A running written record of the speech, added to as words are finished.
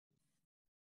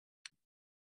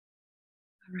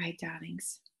All right,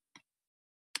 darlings.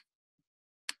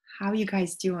 How are you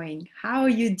guys doing? How are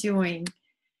you doing?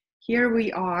 Here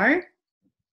we are.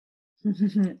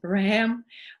 Ram,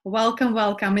 welcome,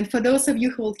 welcome. And for those of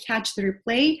you who will catch the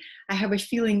replay, I have a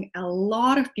feeling a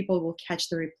lot of people will catch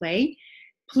the replay.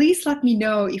 Please let me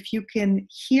know if you can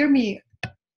hear me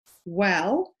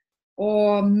well,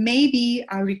 or maybe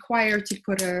I require to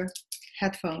put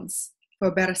headphones for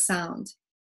better sound.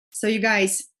 So you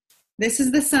guys, this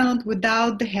is the sound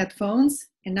without the headphones.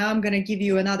 And now I'm going to give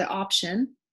you another option.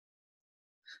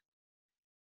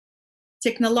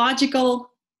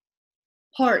 Technological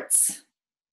parts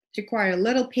require a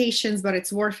little patience, but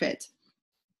it's worth it.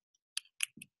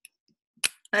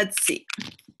 Let's see.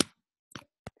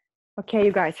 Okay,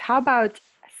 you guys, how about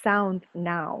sound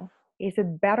now? Is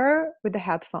it better with the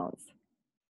headphones?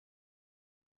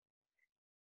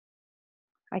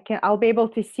 I'll be able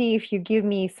to see if you give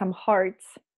me some hearts.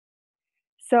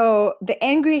 So the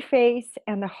angry face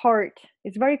and the heart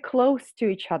is very close to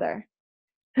each other.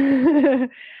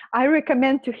 I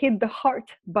recommend to hit the heart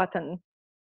button.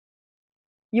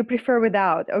 You prefer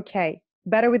without? Okay,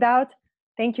 better without?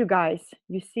 Thank you, guys.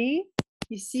 You see?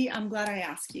 You see, I'm glad I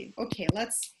asked you. Okay,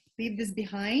 let's leave this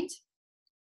behind.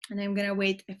 And I'm gonna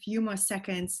wait a few more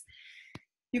seconds.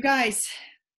 You guys,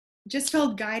 just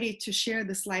felt guided to share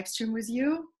this live stream with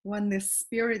you when the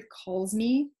spirit calls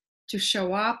me to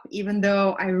show up, even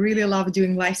though I really love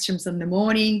doing live streams in the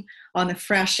morning on a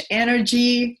fresh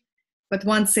energy. But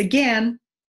once again,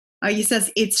 he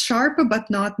says it's sharper but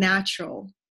not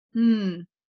natural.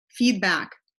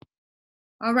 Feedback.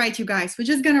 All right, you guys, we're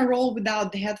just gonna roll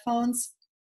without the headphones.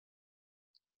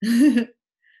 we're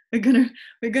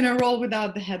gonna roll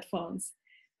without the headphones.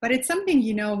 But it's something,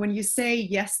 you know, when you say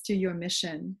yes to your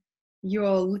mission,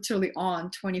 you're literally on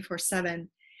 24/7.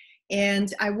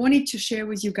 And I wanted to share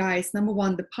with you guys, number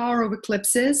one, the power of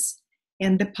eclipses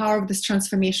and the power of this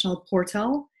transformational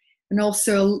portal, and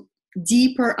also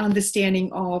deeper understanding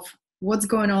of what's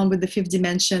going on with the fifth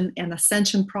dimension and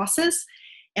ascension process.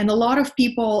 And a lot of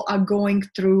people are going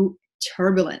through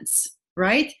turbulence,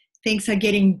 right? Things are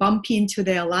getting bumpy into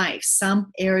their life.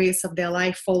 Some areas of their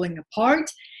life falling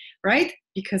apart, right?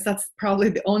 Because that's probably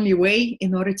the only way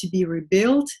in order to be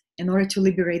rebuilt, in order to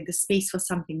liberate the space for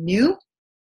something new.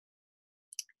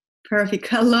 Perfect.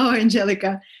 Hello,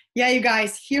 Angelica. Yeah, you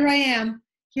guys, here I am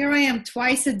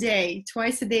twice a day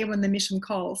when the mission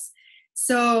calls.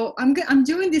 So I'm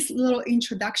doing this little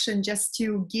introduction just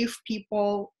to give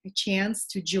people a chance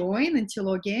to join and to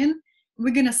log in.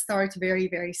 We're going to start very,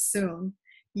 very soon.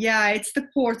 Yeah, it's the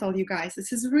portal, you guys.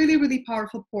 This is really, really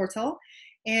powerful portal.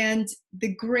 And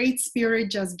the Great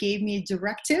Spirit just gave me a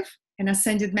directive, and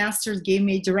Ascended Masters gave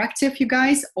me a directive, you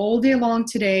guys, all day long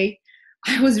today.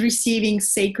 I was receiving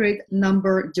sacred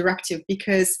number directive,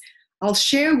 because I'll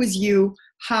share with you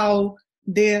how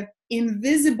the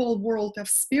invisible world of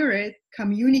spirit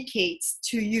communicates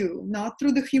to you, not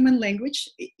through the human language,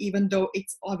 even though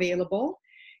it's available.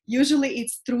 Usually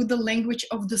it's through the language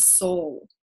of the soul.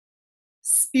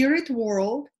 Spirit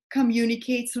world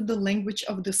communicates through the language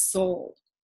of the soul.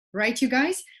 Right, you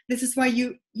guys? This is why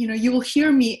you will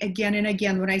hear me again and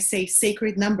again when I say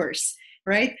sacred numbers.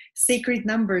 Right? Sacred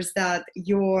numbers that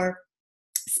your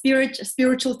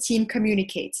spiritual team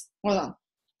communicates. Hold on.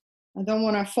 I don't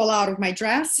want to fall out of my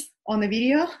dress on the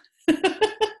video.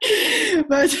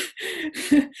 But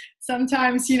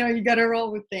sometimes, you got to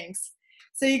roll with things.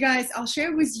 So you guys, I'll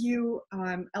share with you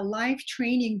a live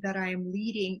training that I'm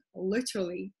leading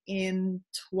literally in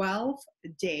 12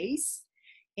 days.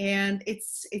 And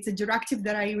it's a directive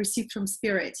that I received from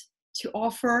Spirit to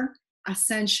offer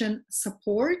ascension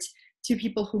support to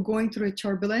people who are going through a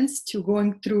turbulence, to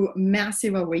going through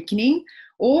massive awakening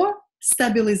or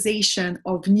stabilization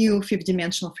of new fifth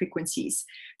dimensional frequencies.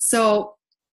 So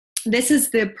this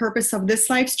is the purpose of this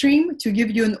live stream, to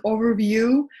give you an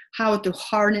overview how to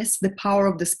harness the power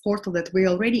of this portal that we're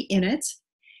already in it,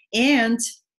 and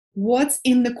what's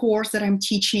in the course that I'm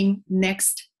teaching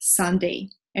next Sunday.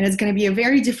 And it's going to be a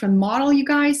very different model, you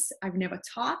guys. I've never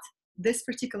taught this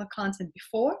particular content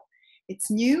before.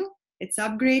 It's new. It's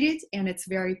upgraded, and it's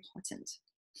very potent.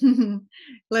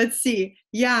 Let's see.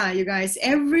 Yeah, you guys,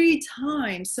 every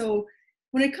time. So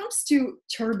when it comes to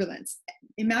turbulence,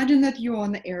 imagine that you're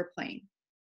on the airplane,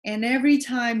 and every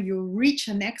time you reach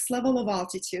a next level of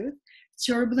altitude,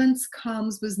 turbulence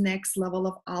comes with next level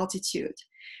of altitude.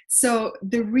 So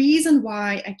the reason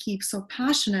why I keep so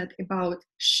passionate about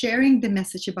sharing the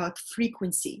message about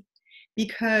frequency,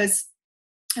 because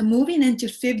I'm moving into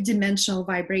fifth dimensional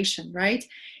vibration, right?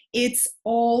 It's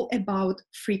all about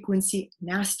frequency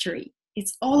mastery.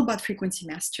 It's all about frequency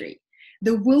mastery.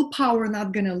 The willpower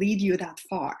not going to lead you that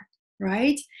far.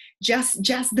 right? Just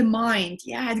the mind,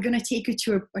 yeah, it's going to take you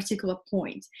to a particular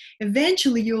point.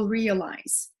 Eventually you'll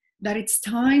realize that it's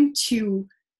time to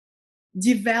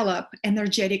develop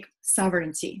energetic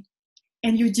sovereignty,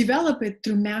 and you develop it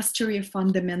through mastery of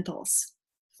fundamentals.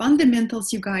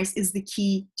 Fundamentals, you guys, is the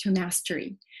key to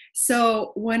mastery.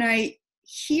 So when I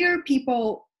hear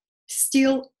people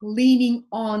still leaning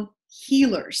on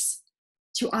healers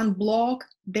to unblock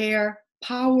their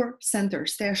power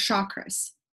centers, their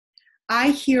chakras,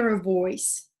 I hear a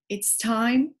voice. It's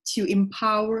time to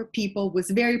empower people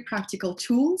with very practical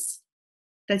tools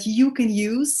that you can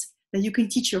use, that you can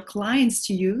teach your clients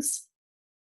to use,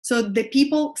 so the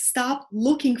people stop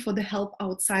looking for the help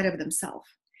outside of themselves.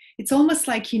 It's almost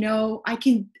like, I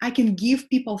can give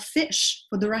people fish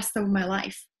for the rest of my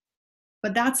life,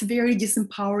 but that's a very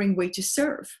disempowering way to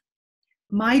serve.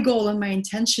 My goal and my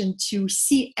intention to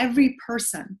see every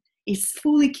person is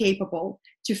fully capable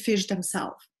to fish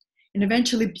themselves and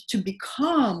eventually to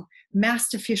become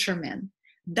master fishermen.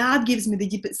 That gives me the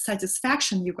deepest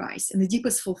satisfaction, you guys, and the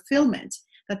deepest fulfillment,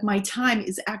 that my time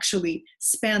is actually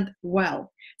spent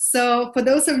well. So for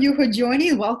those of you who are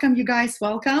joining, welcome, you guys,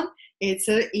 welcome. It's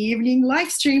an evening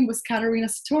live stream with Katerina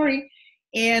Satori.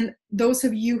 And those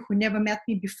of you who never met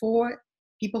me before,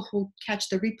 people who catch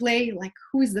the replay, like,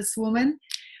 who is this woman?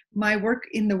 My work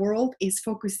in the world is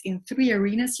focused in 3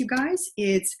 arenas, you guys.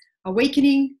 It's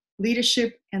awakening,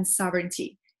 leadership, and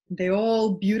sovereignty. They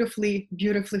all beautifully,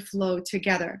 beautifully flow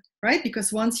together, right?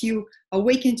 Because once you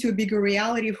awaken to a bigger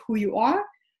reality of who you are,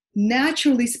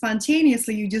 naturally,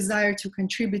 spontaneously, you desire to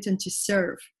contribute and to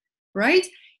serve, right?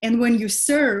 And when you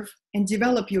serve and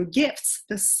develop your gifts,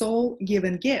 the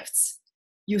soul-given gifts,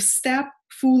 you step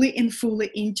fully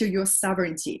into your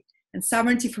sovereignty. And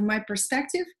sovereignty, from my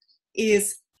perspective,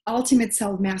 is ultimate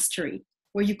self-mastery,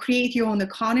 where you create your own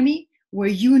economy, where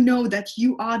you know that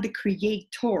you are the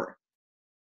creator,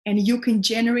 and you can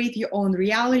generate your own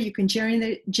reality, you can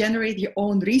generate your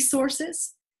own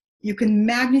resources, you can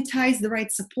magnetize the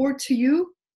right support to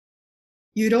you.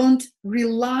 You don't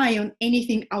rely on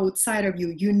anything outside of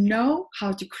you. You know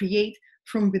how to create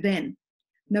from within.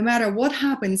 No matter what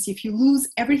happens, if you lose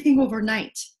everything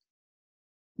overnight,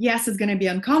 yes, it's going to be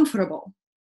uncomfortable.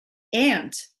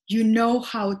 And you know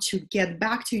how to get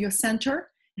back to your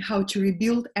center and how to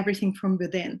rebuild everything from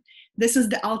within. This is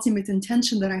the ultimate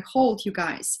intention that I hold, you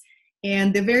guys.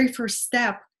 And the very first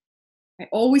step, I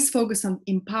always focus on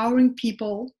empowering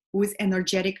people with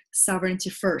energetic sovereignty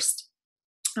first.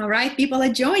 All right, people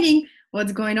are joining.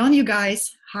 What's going on, you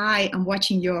guys? Hi, I'm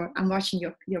watching your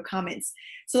comments.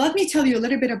 So let me tell you a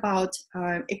little bit about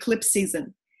eclipse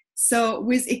season. So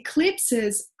with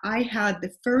eclipses, I had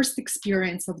the first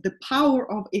experience of the power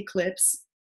of eclipse.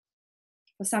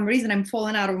 For some reason, I'm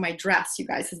falling out of my dress, you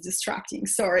guys. It's distracting,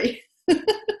 sorry.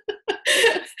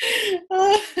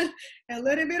 A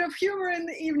little bit of humor in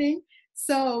the evening.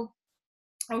 So,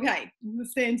 okay, we're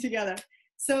staying together.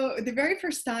 So the very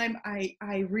first time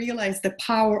I realized the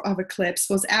power of eclipse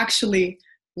was actually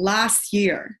last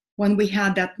year when we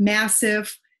had that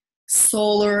massive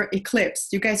solar eclipse.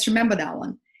 Do you guys remember that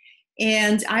one?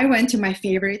 And I went to my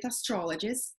favorite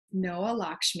astrologist, Noah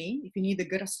Lakshmi. If you need a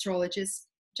good astrologist,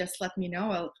 just let me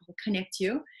know. I'll connect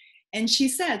you. And she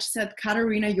said,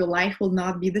 Katerina, your life will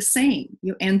not be the same.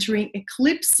 You're entering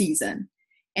eclipse season.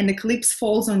 And eclipse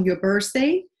falls on your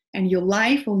birthday, and your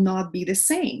life will not be the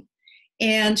same.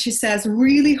 And she says,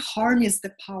 really harness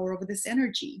the power of this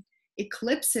energy.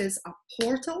 Eclipses are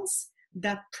portals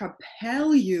that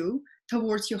propel you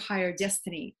towards your higher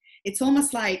destiny. It's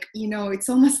almost like, it's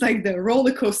almost like the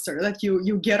roller coaster that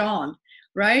you get on,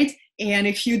 right? And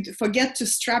if you forget to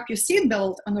strap your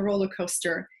seatbelt on the roller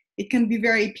coaster, it can be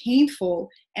very painful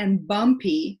and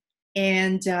bumpy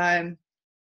and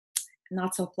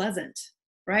not so pleasant,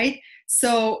 right?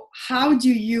 So how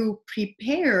do you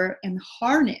prepare and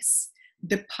harness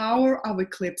the power of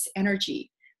eclipse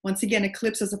energy? Once again,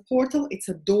 eclipse is a portal, it's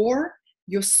a door.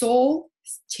 Your soul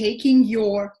is taking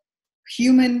your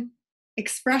human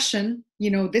expression,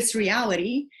 this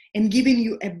reality, and giving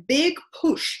you a big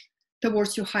push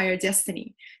towards your higher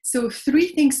destiny. So 3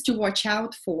 things to watch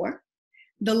out for: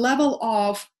 the level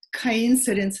of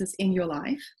coincidences in your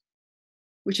life,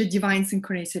 which are divine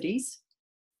synchronicities,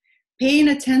 paying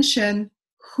attention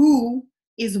who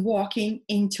is walking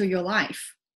into your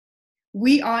life.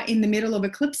 We are in the middle of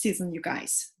eclipse season, you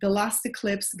guys. The last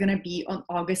eclipse is going to be on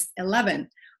August 11th,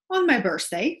 on my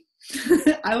birthday.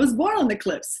 I was born on the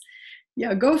eclipse.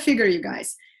 Yeah, go figure, you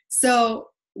guys. So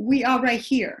we are right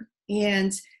here.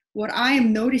 And what I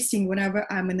am noticing whenever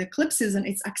I'm in eclipse season,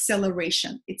 it's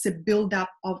acceleration. It's a buildup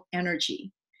of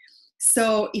energy.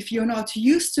 So if you're not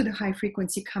used to the high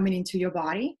frequency coming into your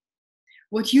body,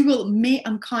 what you will may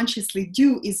unconsciously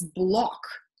do is block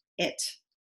it.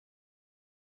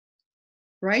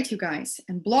 Right, you guys?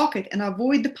 And block it and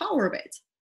avoid the power of it.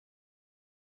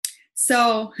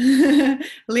 So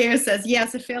Leo says,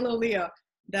 yes, a fellow Leo.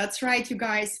 That's right, you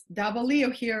guys. Double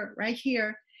Leo here, right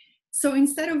here. So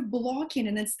instead of blocking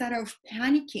and instead of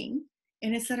panicking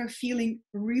and instead of feeling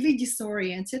really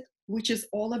disoriented, which is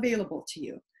all available to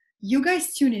you, you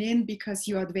guys tune in because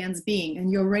you're advanced being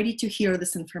and you're ready to hear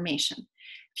this information.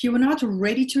 If you were not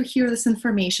ready to hear this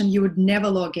information, you would never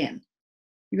log in.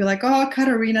 You'd be like, oh,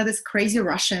 Katerina, this crazy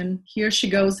Russian, here she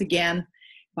goes again,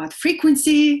 about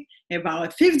frequency,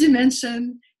 about fifth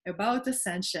dimension, about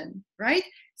ascension, right?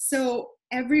 So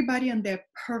everybody on their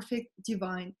perfect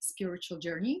divine spiritual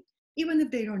journey, even if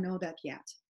they don't know that yet.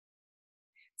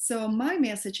 So my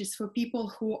message is for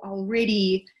people who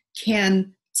already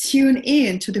can tune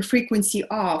in to the frequency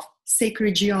of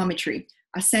sacred geometry,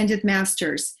 ascended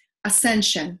masters,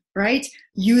 ascension, right?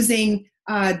 Using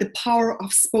the power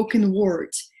of spoken word,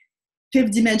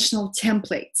 fifth dimensional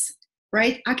templates,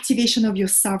 right? Activation of your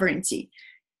sovereignty.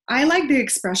 I like the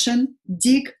expression,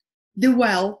 dig the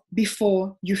well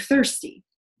before you're thirsty.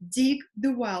 Dig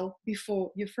the well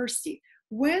before you're thirsty.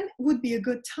 When would be a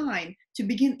good time to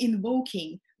begin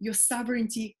invoking your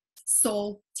sovereignty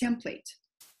soul template?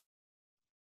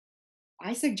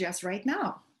 I suggest right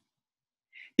now.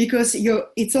 Because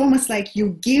it's almost like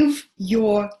you give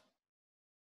your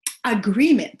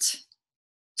agreement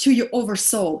to your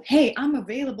oversoul. Hey, I'm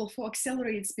available for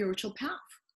accelerated spiritual path.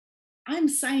 I'm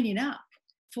signing up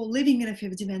for living in a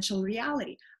fifth dimensional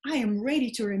reality. I am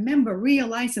ready to remember,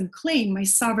 realize, and claim my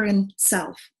sovereign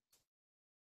self.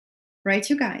 Right,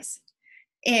 you guys?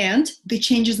 And the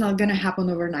change is not going to happen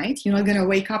overnight. You're not going to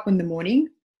wake up in the morning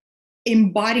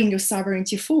embodying your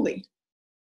sovereignty fully.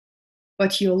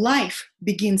 But your life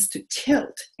begins to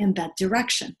tilt in that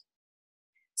direction.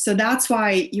 So that's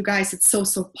why, you guys, it's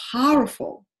so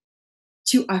powerful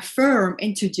to affirm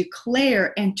and to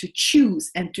declare and to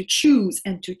choose and to choose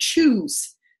and to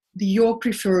choose your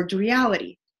preferred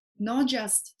reality. Not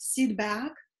just sit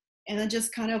back and then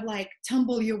just kind of like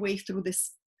tumble your way through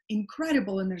this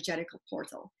incredible energetical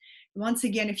portal. Once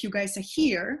again, if you guys are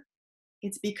here,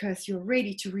 it's because you're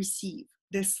ready to receive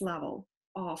this level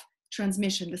of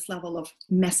transmission, this level of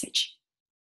message.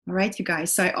 All right, you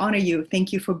guys. So I honor you.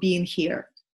 Thank you for being here.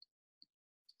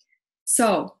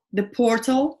 So the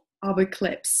portal of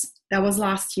eclipse, that was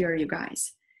last year, you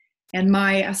guys. And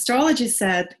my astrology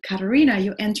said, Katerina,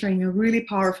 you're entering a really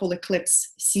powerful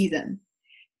eclipse season.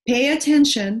 Pay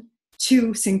attention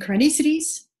to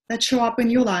synchronicities that show up in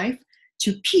your life,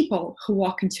 to people who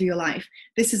walk into your life.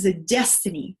 This is a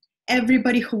destiny.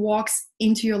 Everybody who walks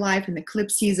into your life in the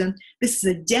eclipse season, this is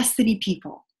a destiny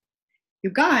people.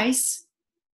 You guys,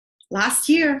 last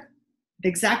year, at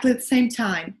exactly the same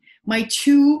time, my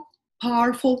two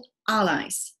powerful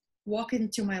allies walked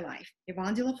into my life,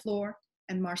 Yvonne de la Flor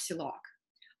and Marcy Locke.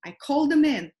 I called them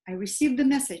in. I received the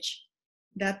message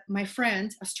that my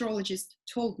friend, astrologist,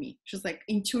 told me. She was like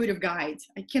intuitive guide.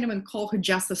 I can't even call her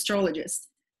just astrologist,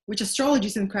 which astrology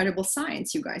is incredible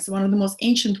science, you guys, one of the most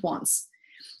ancient ones.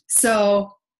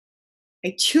 So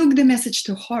I took the message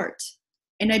to heart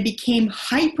and I became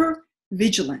hyper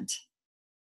vigilant.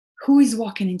 Who is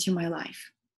walking into my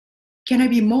life? Can I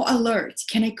be more alert?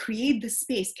 Can I create the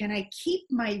space? Can I keep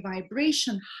my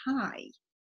vibration high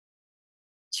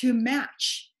to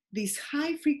match this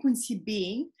high frequency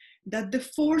being that the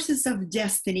forces of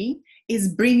destiny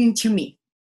is bringing to me?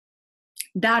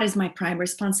 That is my prime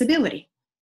responsibility.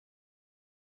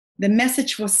 The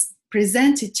message was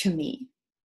presented to me.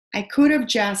 I could have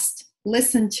just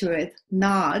listened to it,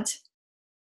 nod,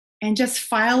 and just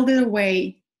filed it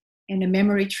away in a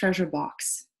memory treasure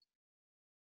box.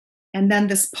 And then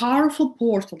this powerful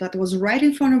portal that was right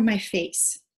in front of my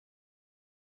face,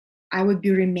 I would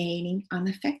be remaining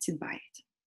unaffected by it.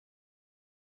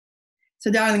 So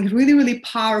darlings, really, really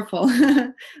powerful.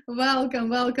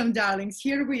 Welcome, darlings.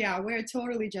 Here we are. We're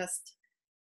totally just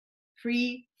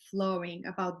free flowing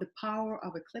about the power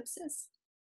of eclipses.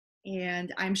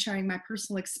 And I'm sharing my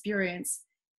personal experience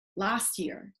last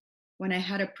year when I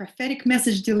had a prophetic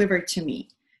message delivered to me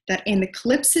that in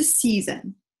eclipses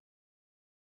season,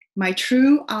 my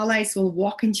true allies will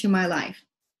walk into my life.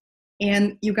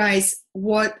 And you guys,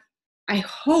 what I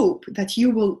hope that you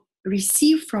will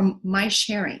receive from my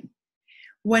sharing,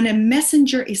 when a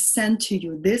messenger is sent to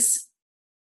you, this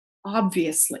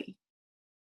obviously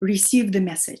receive the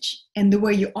message. And the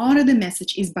way you honor the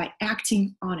message is by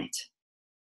acting on it.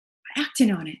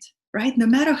 Acting on it, right? No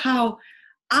matter how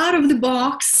out of the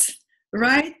box,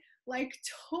 right? Like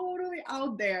totally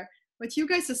out there, but you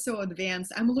guys are so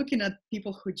advanced. I'm looking at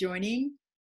people who are joining.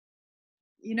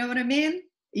 You know what I mean?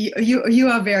 You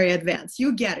are very advanced.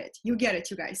 You get it. You get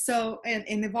it, you guys. So, and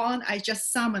Yvonne, I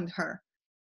just summoned her.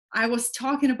 I was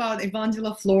talking about Yvonne de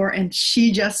la Flor, and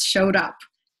she just showed up.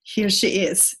 Here she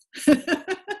is.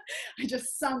 I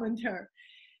just summoned her.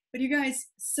 But you guys,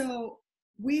 so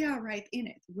we are right in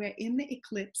it. We're in the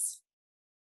eclipse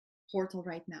portal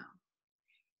right now.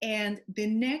 And the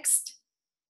next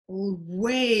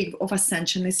wave of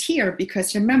ascension is here,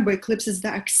 because remember, eclipses, the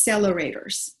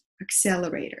accelerators.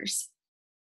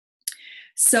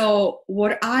 So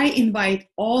what I invite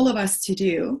all of us to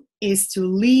do is to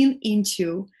lean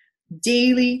into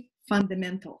daily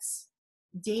fundamentals,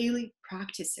 daily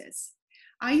practices.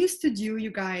 I used to do,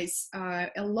 you guys, a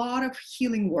lot of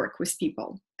healing work with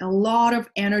people, a lot of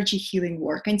energy healing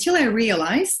work, until I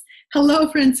realized,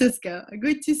 hello, Francisca,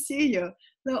 good to see you.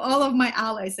 So all of my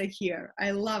allies are here.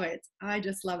 I love it. I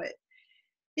just love it.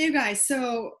 You guys,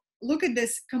 so look at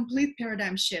this complete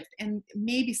paradigm shift. And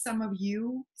maybe some of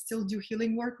you still do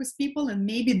healing work with people, and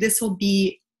maybe this will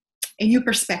be a new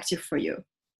perspective for you,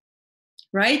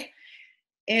 right?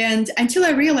 And until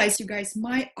I realized, you guys,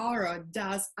 my aura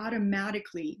does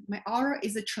automatically, my aura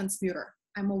is a transmuter.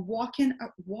 I'm a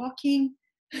walking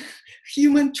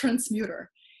human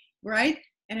transmuter, right?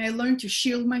 And I learned to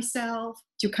shield myself,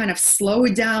 to kind of slow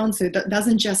it down so it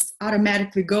doesn't just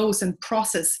automatically goes and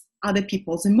process other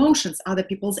people's emotions, other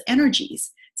people's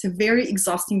energies. It's a very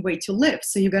exhausting way to live.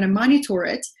 So you're going to monitor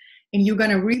it, and you're going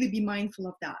to really be mindful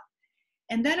of that.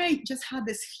 And then I just had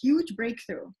this huge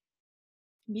breakthrough,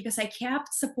 because I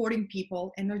kept supporting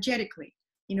people energetically,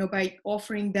 by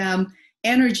offering them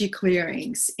energy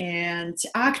clearings and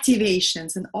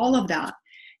activations and all of that.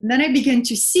 And then I began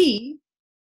to see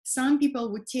some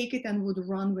people would take it and would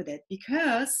run with it,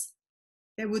 because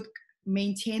they would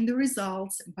maintain the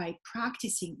results by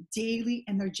practicing daily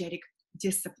energetic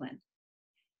discipline.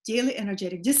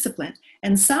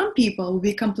 And some people would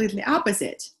be completely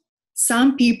opposite.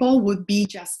 Some people would be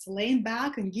just laying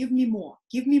back and give me more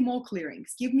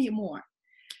clearings, give me more.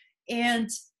 And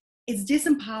it's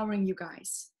disempowering, you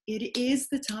guys. It is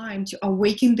the time to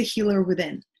awaken the healer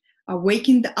within,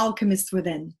 awaken the alchemist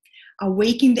within,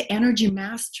 awaken the energy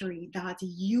mastery that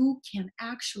you can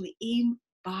actually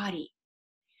embody.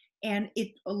 And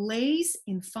it lays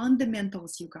in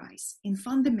fundamentals, you guys, in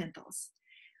fundamentals.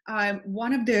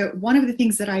 One of the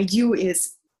things that I do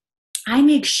is I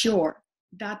make sure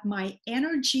that my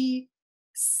energy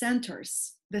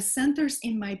centers, the centers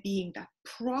in my being that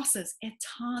process a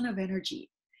ton of energy,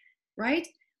 right?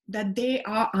 That they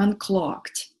are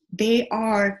unclogged. They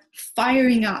are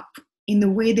firing up in the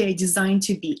way they're designed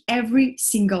to be every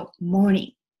single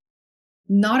morning.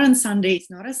 Not on Sundays,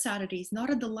 not on Saturdays, not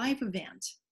at the live event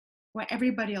where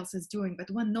everybody else is doing, but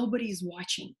when nobody is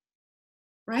watching,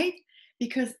 right?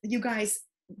 Because you guys,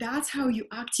 that's how you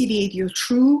activate your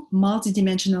true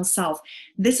multidimensional self.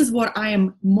 This is what I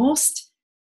am most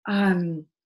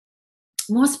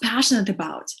passionate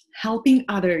about, helping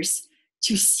others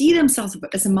to see themselves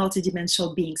as a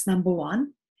multidimensional beings, number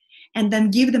one, and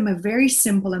then give them a very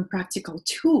simple and practical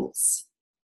tools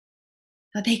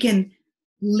that they can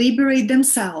liberate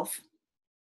themselves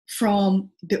from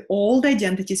the old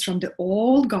identities, from the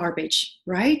old garbage,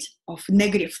 right? Of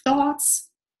negative thoughts,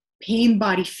 pain,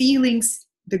 body feelings,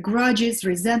 the grudges,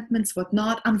 resentments,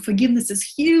 whatnot. Unforgiveness is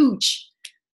huge,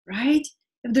 right?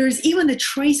 If there is even a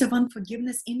trace of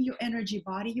unforgiveness in your energy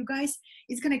body, you guys,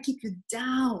 it's going to keep you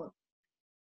down,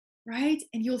 right?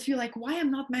 And you'll feel like, why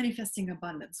I'm not manifesting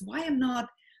abundance? Why I'm not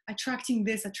attracting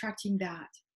this, attracting that?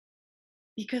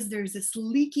 Because there's this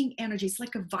leaking energy. It's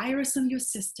like a virus in your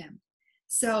system.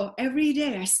 So every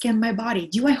day I scan my body.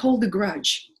 Do I hold a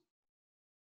grudge?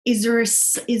 Is there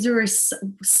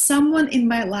someone in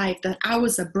my life that I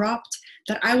was abrupt,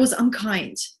 that I was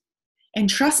unkind? And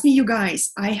trust me, you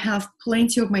guys, I have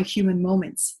plenty of my human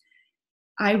moments.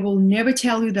 I will never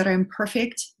tell you that I'm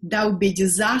perfect. That would be a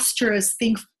disastrous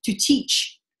thing to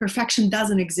teach. Perfection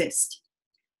doesn't exist.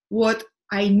 What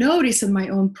I notice in my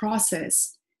own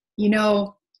process,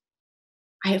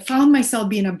 I found myself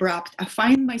being abrupt. I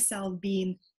find myself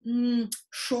being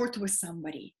short with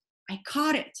somebody. I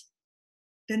caught it.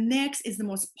 The next is the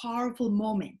most powerful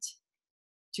moment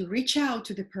to reach out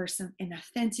to the person and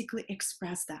authentically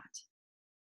express that.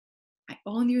 I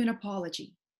owe you an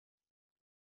apology.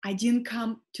 I didn't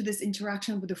come to this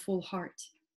interaction with a full heart.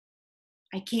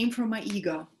 I came from my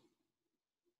ego.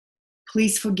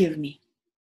 Please forgive me.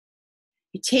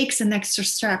 It takes an extra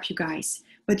step, you guys,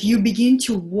 but you begin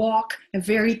to walk a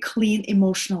very clean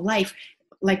emotional life,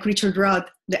 like Richard Rudd,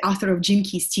 the author of Gene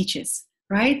Keys, teaches,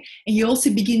 right? And you also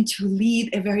begin to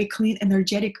lead a very clean,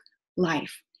 energetic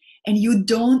life. And you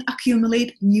don't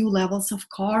accumulate new levels of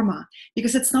karma,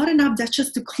 because it's not enough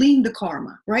just to clean the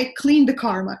karma, right? Clean the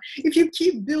karma. If you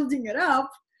keep building it up,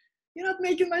 you're not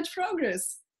making much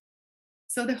progress.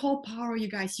 So the whole power, you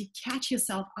guys, you catch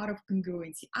yourself out of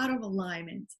congruency, out of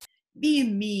alignment,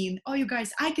 being mean. Oh, you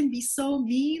guys, I can be so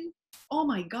mean. Oh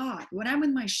my God, when I'm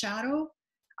in my shadow,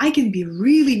 I can be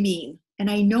really mean.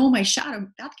 And I know my shadow,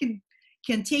 that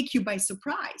can take you by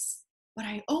surprise, but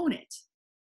I own it.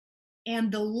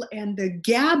 And the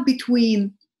gap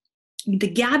between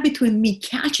me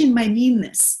catching my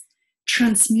meanness,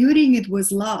 transmuting it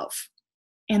with love,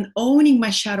 and owning my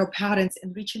shadow patterns,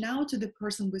 and reaching out to the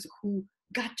person who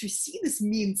got to see this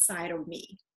mean side of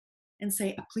me and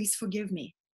say, please forgive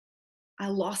me. I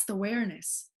lost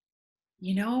awareness.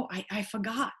 I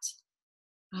forgot.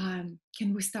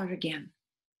 Can we start again?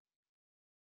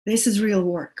 This is real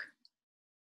work.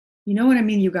 You know what I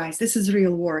mean, you guys? This is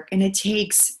real work. And it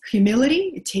takes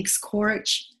humility, it takes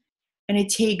courage, and it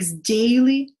takes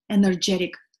daily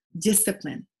energetic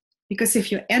discipline. Because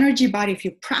if your energy body, if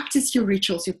you practice your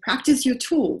rituals, you practice your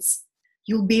tools,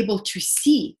 you'll be able to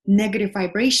see negative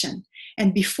vibration.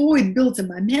 And before it builds a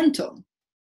momentum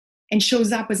and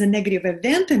shows up as a negative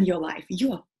event in your life,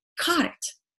 you have caught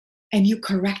it and you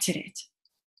corrected it.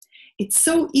 It's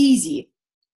so easy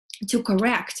to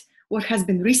correct what has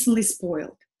been recently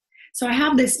spoiled. So I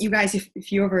have this, you guys,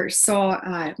 if you ever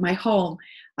saw my home,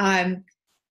 I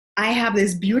have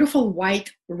this beautiful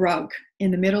white rug in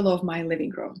the middle of my living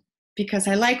room because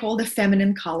I like all the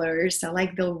feminine colors. I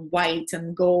like the white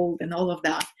and gold and all of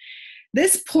that.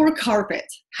 This poor carpet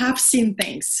have seen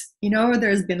things.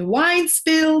 There's been wine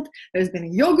spilled, there's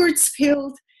been yogurt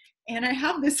spilled, and I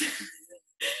have this,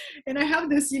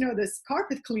 this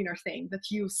carpet cleaner thing that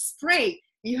you spray.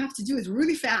 You have to do it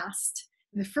really fast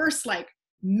in the first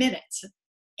minute,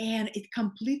 and it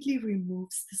completely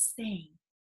removes the stain.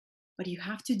 But you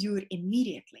have to do it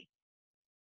immediately.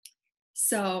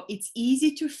 So it's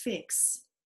easy to fix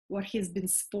what has been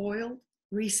spoiled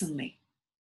recently.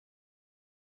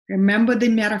 Remember the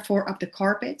metaphor of the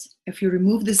carpet? If you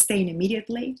remove the stain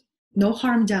immediately, no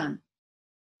harm done.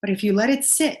 But if you let it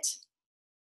sit,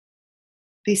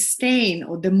 the stain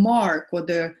or the mark or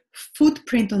the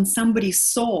footprint on somebody's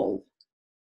soul,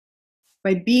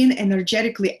 by being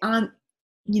energetically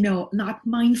not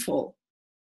mindful,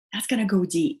 that's gonna go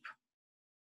deep.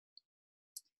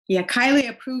 Yeah, Kylie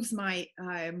approves my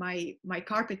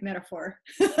carpet metaphor.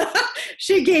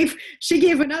 she gave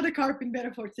another carpet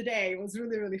metaphor today. It was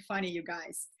really, really funny, you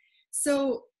guys.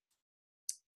 So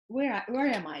where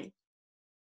am I?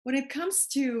 When it comes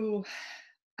to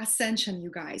ascension,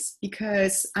 you guys,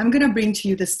 because I'm gonna bring to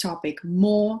you this topic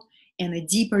more in a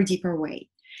deeper way.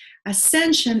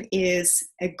 Ascension is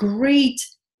a great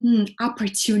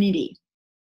opportunity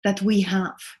that we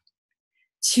have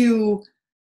to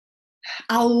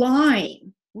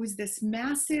align with this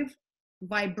massive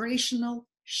vibrational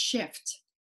shift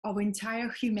of entire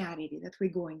humanity that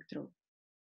we're going through.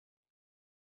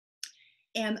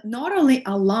 And not only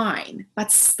align,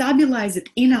 but stabilize it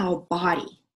in our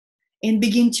body and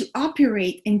begin to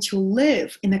operate and to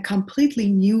live in a completely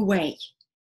new way.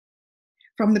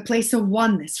 From the place of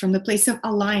oneness, from the place of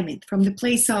alignment, from the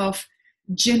place of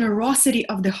generosity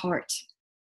of the heart.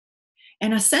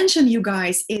 And ascension, you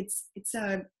guys, it's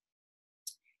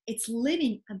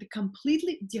living at a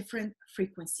completely different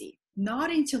frequency,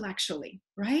 not intellectually,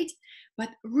 right? But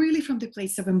really from the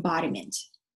place of embodiment.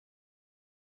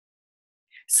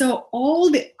 So all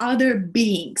the other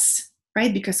beings,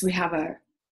 right? Because we have a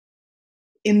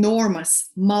enormous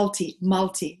multi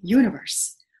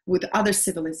universe with other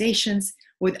civilizations,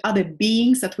 with other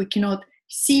beings that we cannot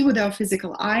see with our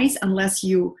physical eyes unless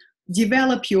you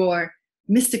develop your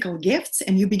mystical gifts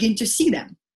and you begin to see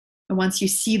them. And once you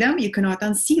see them, you cannot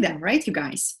unsee them, right, you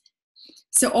guys?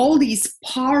 So all these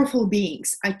powerful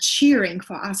beings are cheering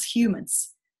for us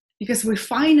humans because we're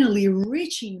finally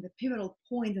reaching the pivotal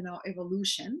point in our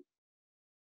evolution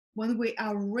when we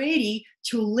are ready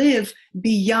to live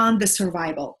beyond the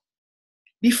survival.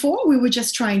 Before, we were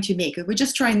just trying to make it. We're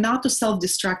just trying not to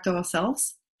self-destruct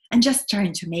ourselves and just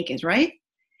trying to make it, right?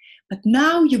 But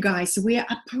now, you guys, we are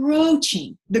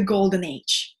approaching the golden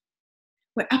age.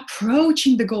 We're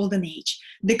approaching the golden age,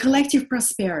 the collective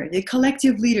prosperity, the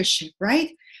collective leadership,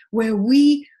 right? Where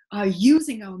we are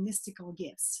using our mystical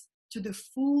gifts to the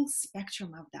full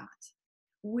spectrum of that.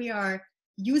 We are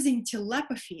using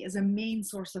telepathy as a main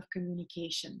source of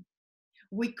communication.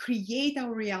 We create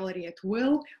our reality at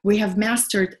will. We have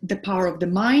mastered the power of the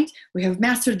mind. We have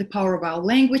mastered the power of our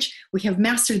language. We have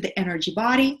mastered the energy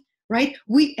body, right?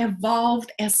 We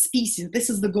evolved as species. This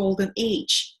is the golden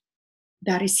age.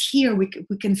 that is here. We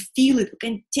can feel it, we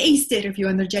can taste it if you're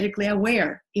energetically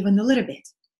aware, even a little bit.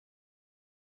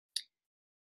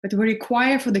 But we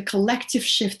require for the collective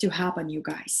shift to happen, you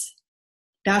guys.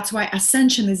 That's why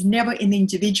ascension is never an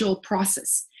individual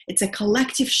process. It's a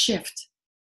collective shift.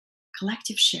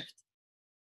 Collective shift.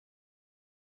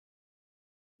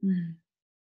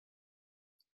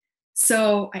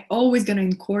 So I always gonna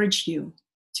encourage you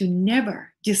to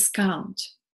never discount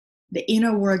the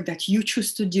inner work that you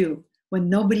choose to do when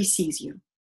nobody sees you.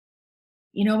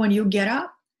 You know, when you get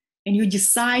up and you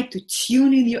decide to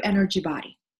tune in your energy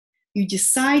body, you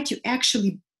decide to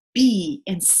actually be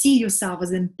and see yourself as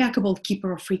an impeccable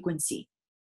keeper of frequency.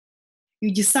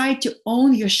 You decide to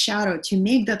own your shadow, to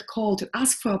make that call, to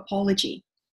ask for apology,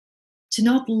 to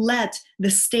not let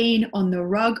the stain on the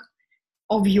rug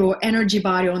of your energy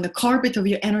body, on the carpet of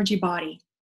your energy body,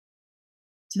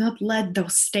 to not let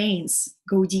those stains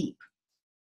go deep.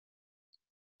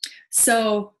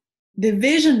 So the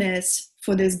vision is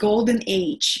for this golden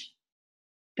age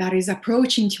that is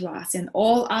approaching to us, and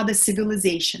all other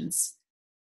civilizations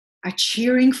are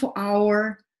cheering for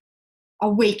our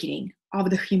awakening of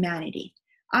the humanity.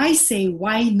 I say,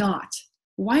 why not?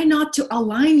 Why not to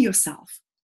align yourself?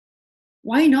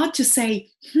 Why not to say,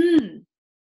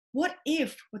 what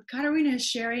if what Katerina is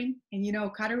sharing, and you know,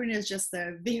 Katerina is just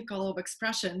a vehicle of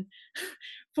expression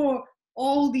for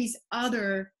all these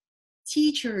other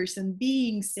teachers and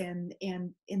beings and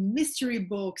mystery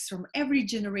books from every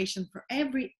generation, for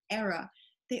every era,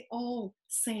 they all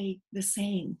say the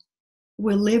same.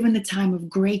 We live in a time of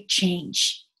great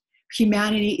change.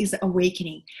 Humanity is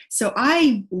awakening. So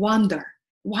I wonder,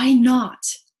 why not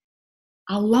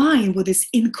align with this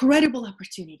incredible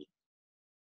opportunity?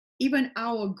 Even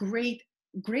our great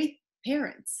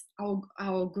parents,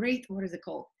 our great, what is it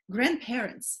called?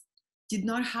 Grandparents did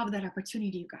not have that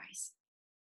opportunity, you guys.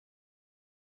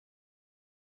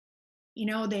 You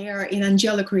know, they are in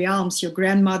angelic realms, your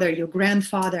grandmother, your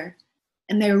grandfather,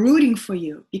 and they're rooting for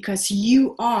you because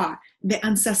you are the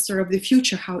ancestor of the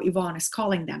future, how Yvonne is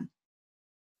calling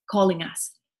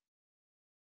us.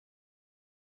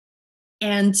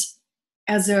 And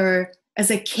as a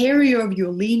carrier of your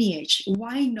lineage,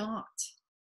 why not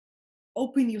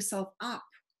open yourself up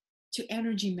to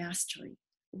energy mastery?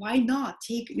 Why not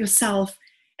take yourself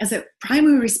as a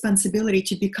primary responsibility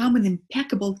to become an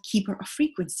impeccable keeper of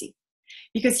frequency?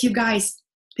 Because you guys,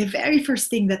 the very first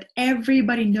thing that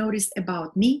everybody noticed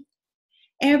about me,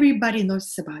 everybody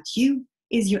noticed about you,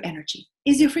 is your energy,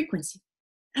 is your frequency.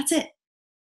 That's it.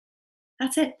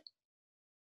 That's it.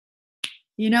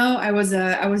 You know, I was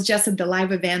just at the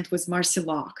live event with Marcy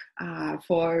Locke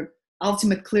for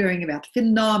Ultimate Clearing event.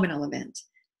 Phenomenal event.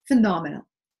 Phenomenal.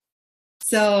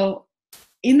 So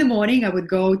in the morning, I would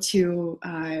go to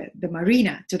the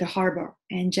marina, to the harbor,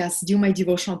 and just do my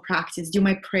devotional practice, do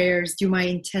my prayers, do my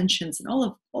intentions, and all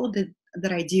of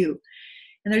that I do.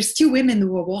 And there's two women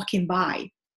who were walking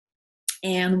by,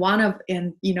 and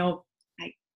you know,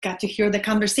 I got to hear the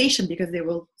conversation because they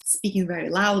were speaking very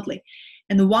loudly.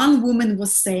 And one woman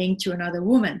was saying to another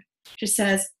woman, she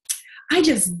says, I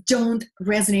just don't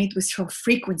resonate with her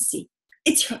frequency.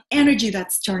 It's her energy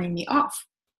that's turning me off.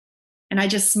 And I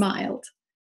just smiled.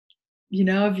 You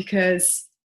know, because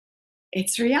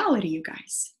it's reality, you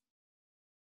guys,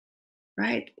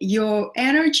 right? Your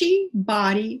energy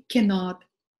body cannot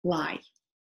lie.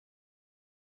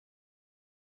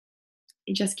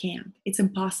 It just can't. It's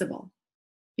impossible,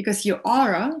 because your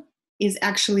aura is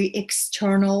actually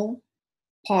external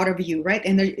part of you, right?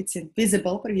 And it's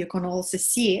invisible, but you can also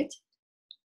see it.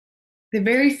 The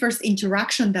very first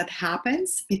interaction that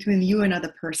happens between you and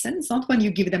another person, it's not when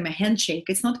you give them a handshake.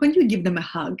 It's not when you give them a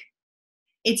hug.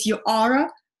 It's your aura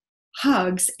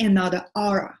hugs another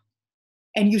aura,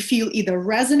 and you feel either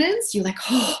resonance, you're like,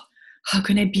 oh, how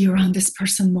can I be around this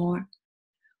person more?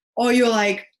 Or you're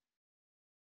like,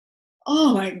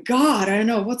 oh my God, I don't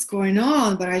know what's going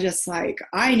on, but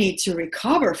I need to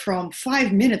recover from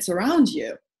 5 minutes around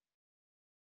you.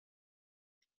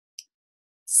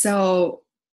 So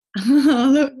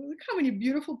look how many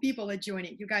beautiful people are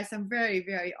joining. You guys, I'm very,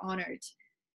 very honored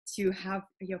to have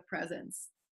your presence.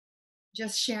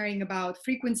 Just sharing about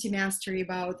frequency mastery,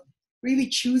 about really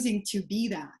choosing to be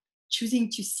that, choosing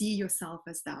to see yourself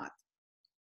as that.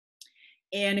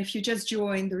 And if you just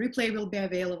joined, the replay will be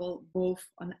available both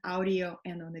on audio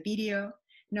and on the video.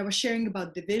 And I was sharing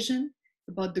about the vision,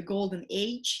 about the golden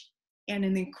age, and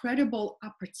an incredible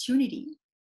opportunity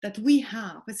that we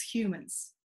have as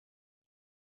humans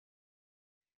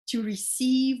to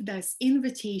receive this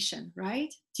invitation,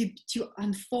 right? To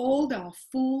unfold our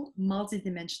full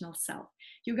multidimensional self.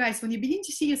 You guys, when you begin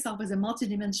to see yourself as a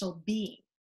multidimensional being,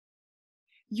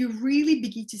 you really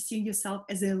begin to see yourself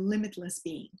as a limitless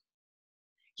being.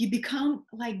 You become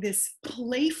like this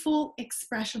playful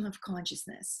expression of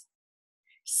consciousness,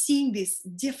 seeing these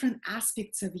different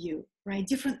aspects of you, right?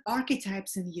 Different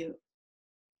archetypes in you.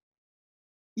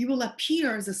 You will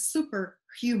appear as a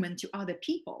superhuman to other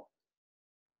people.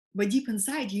 But deep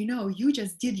inside, you know, you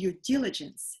just did your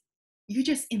diligence. You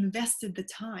just invested the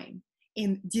time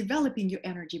in developing your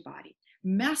energy body,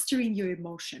 mastering your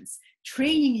emotions,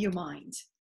 training your mind,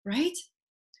 right?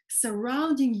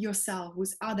 Surrounding yourself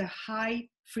with other high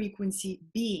frequency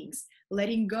beings,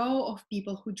 letting go of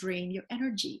people who drain your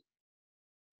energy.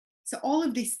 So all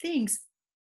of these things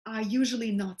are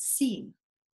usually not seen.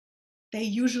 They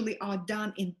usually are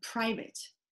done in private.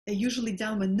 They're usually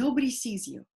done when nobody sees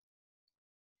you.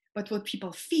 But what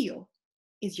people feel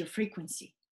is your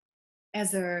frequency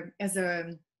as a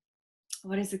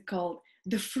what is it called?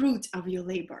 The fruit of your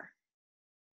labor,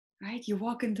 right? You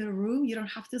walk into the room, you don't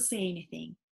have to say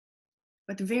anything.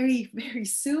 But very, very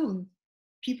soon,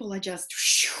 people are just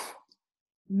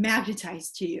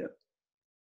magnetized to you.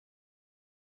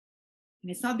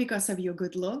 And it's not because of your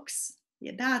good looks.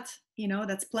 Yeah,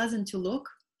 that's pleasant to look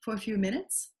for a few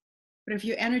minutes. But if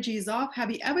your energy is off, have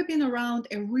you ever been around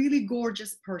a really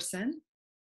gorgeous person,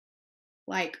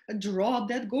 like a drop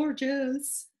dead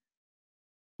gorgeous,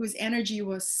 whose energy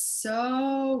was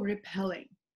so repelling?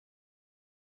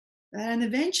 And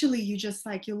eventually you just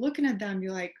like, you're looking at them,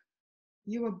 you're like,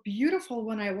 you were beautiful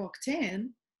when I walked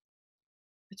in,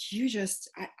 but you just,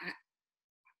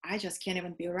 I just can't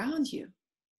even be around you.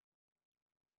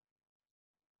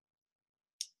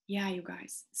 Yeah, you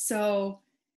guys. So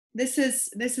this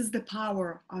is the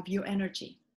power of your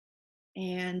energy.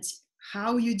 And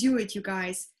how you do it, you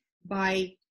guys,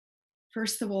 by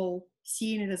first of all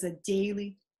seeing it as a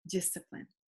daily discipline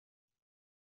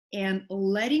and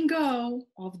letting go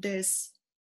of this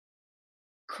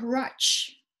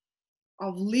crutch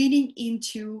of leaning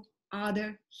into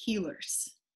other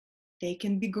healers. They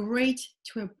can be great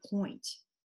to a point,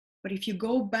 but if you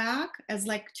go back as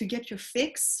like to get your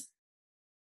fix,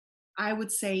 I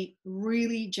would say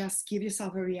really just give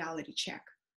yourself a reality check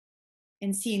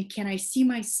and seeing, can I see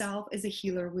myself as a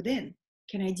healer within?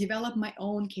 Can I develop my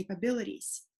own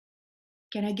capabilities?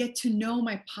 Can I get to know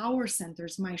my power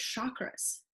centers, my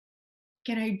chakras?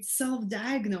 Can I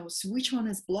self-diagnose which one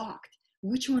is blocked?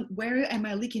 Which one, where am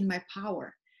I leaking my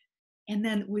power? And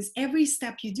then with every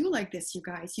step you do like this, you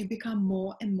guys, you become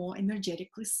more and more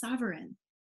energetically sovereign.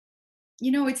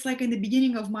 You know, it's like in the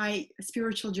beginning of my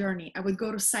spiritual journey, I would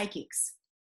go to psychics,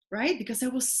 right? Because I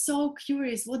was so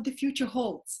curious what the future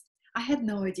holds. I had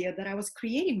no idea that I was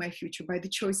creating my future by the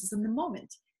choices in the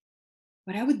moment.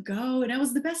 But I would go and I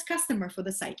was the best customer for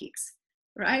the psychics,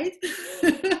 right?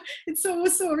 It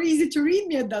was so easy to read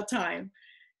me at that time.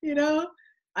 You know,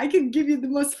 I can give you the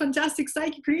most fantastic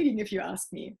psychic reading if you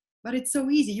ask me, but it's so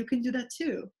easy. You can do that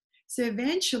too. So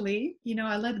eventually, you know,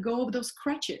 I let go of those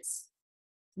crutches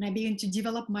and I began to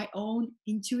develop my own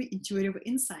intuitive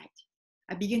insight.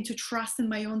 I began to trust in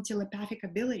my own telepathic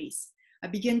abilities. I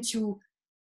began to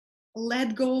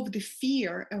let go of the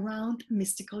fear around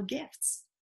mystical gifts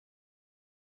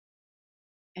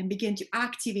and begin to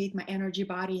activate my energy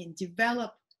body and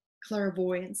develop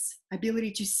clairvoyance,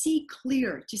 ability to see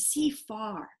clear, to see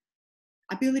far,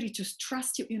 ability to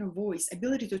trust your inner voice,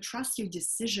 ability to trust your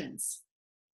decisions.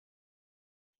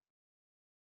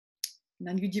 And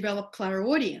then you develop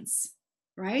clairaudience,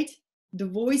 right? The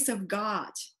voice of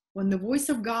God. When the voice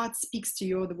of God speaks to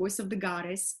you, or the voice of the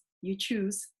goddess, you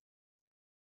choose.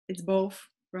 It's both,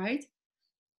 right?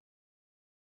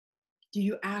 Do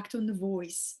you act on the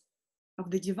voice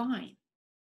of the divine?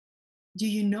 Do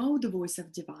you know the voice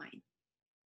of divine?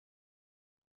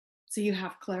 So you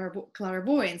have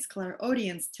clairvoyance,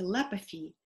 clairaudience,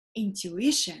 telepathy,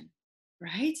 intuition,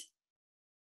 right?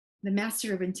 The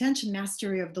mastery of intention,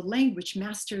 mastery of the language,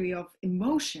 mastery of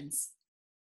emotions.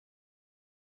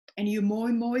 And you're more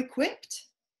and more equipped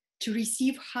to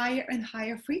receive higher and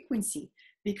higher frequency,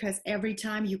 because every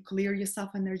time you clear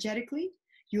yourself energetically,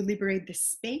 you liberate the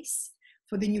space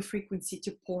for the new frequency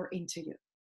to pour into you.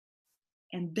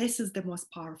 And this is the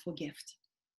most powerful gift.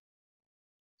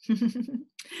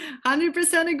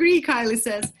 100% agree, Kylie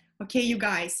says. Okay, you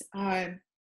guys, I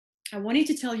wanted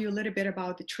to tell you a little bit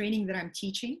about the training that I'm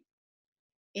teaching.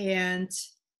 And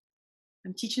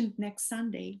I'm teaching next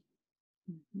Sunday.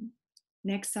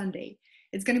 Next Sunday.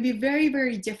 It's going to be very,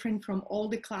 very different from all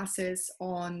the classes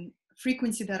on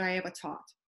frequency that I ever taught.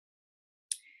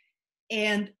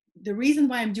 And the reason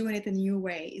why I'm doing it a new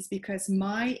way is because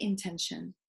my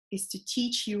intention is to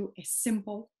teach you a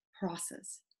simple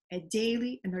process, a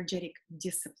daily energetic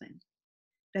discipline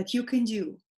that you can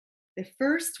do, The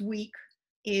first week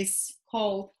is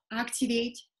called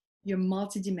Activate Your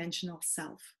Multidimensional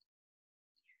Self.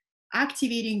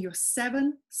 Activating your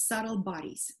 7 subtle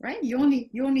bodies, right? You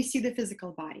only see the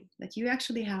physical body, but you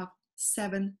actually have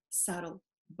 7 subtle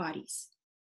bodies.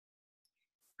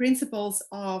 Principles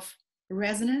of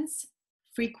resonance,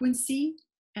 frequency,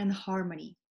 and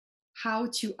harmony. How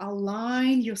to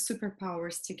align your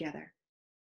superpowers together.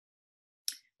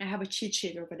 I have a cheat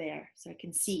sheet over there so I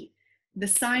can see. The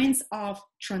science of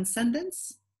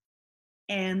transcendence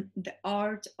and the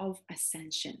art of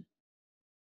ascension.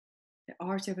 The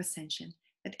art of ascension.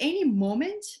 At any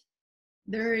moment,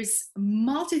 there is a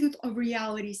multitude of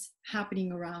realities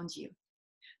happening around you.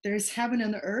 There is heaven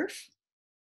on earth,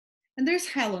 and there's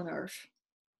hell on earth.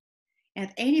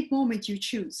 At any moment you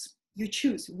choose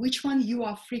which one you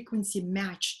are frequency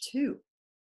matched to.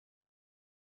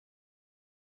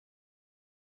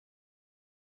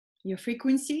 Your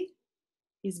frequency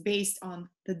is based on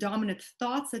the dominant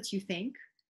thoughts that you think,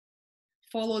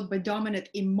 followed by dominant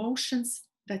emotions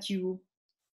that you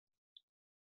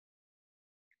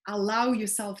allow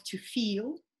yourself to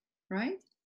feel, right?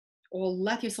 Or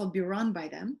let yourself be run by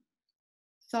them.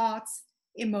 Thoughts,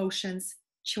 emotions,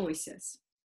 choices.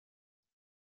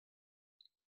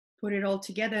 Put it all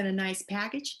together in a nice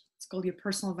package. It's called your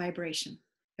personal vibration,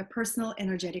 a personal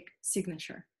energetic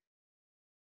signature.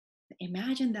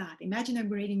 Imagine that. Imagine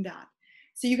upgrading that.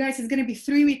 So you guys, it's going to be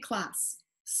 3-week class.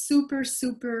 Super,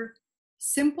 super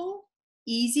simple,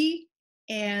 easy,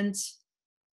 and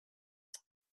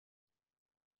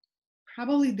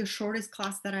probably the shortest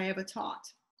class that I ever taught.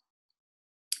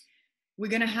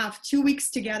 We're going to have 2 weeks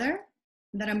together.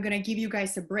 Then I'm going to give you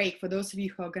guys a break. For those of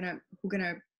you who are going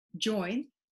to join,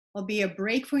 it'll be a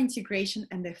break for integration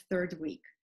and the 3rd week.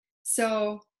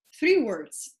 So 3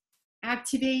 words: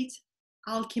 activate,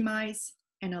 alchemize,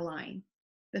 and align.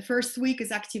 The first week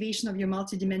is activation of your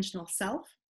multidimensional self.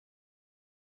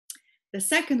 The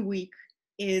 2nd week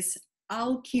is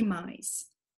alchemize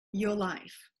your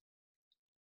life.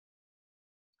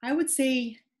 I would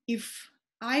say if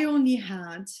I only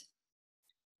had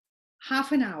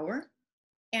half an hour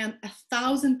and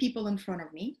 1,000 people in front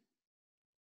of me,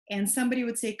 and somebody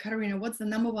would say, Katerina, what's the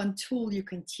number 1 tool you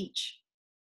can teach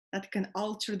that can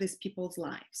alter these people's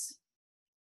lives?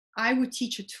 I would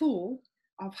teach a tool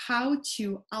of how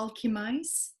to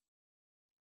alchemize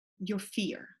your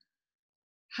fear,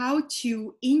 how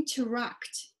to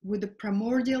interact with the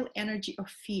primordial energy of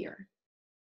fear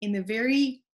in a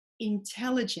very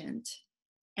intelligent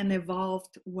and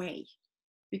evolved way.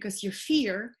 Because your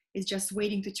fear is just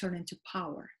waiting to turn into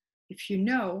power. If you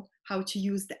know how to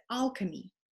use the alchemy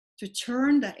to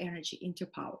turn that energy into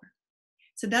power.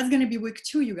 So that's going to be week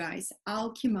 2, you guys.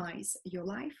 Alchemize your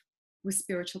life with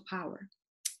spiritual power.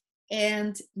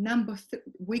 And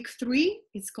week 3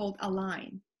 is called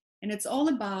Align. And it's all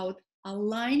about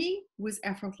aligning with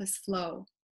effortless flow.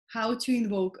 How to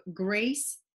invoke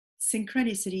grace,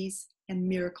 synchronicities, and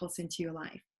miracles into your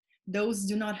life. Those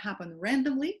do not happen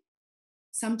randomly.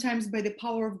 Sometimes by the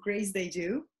power of grace they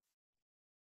do.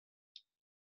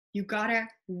 You gotta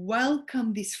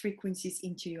welcome these frequencies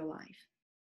into your life.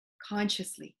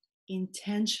 Consciously,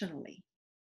 intentionally,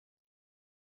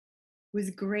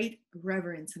 with great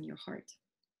reverence in your heart.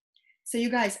 So you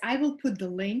guys, I will put the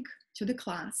link to the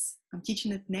class. I'm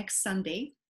teaching it next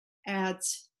Sunday at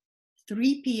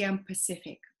 3 p.m.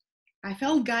 Pacific. I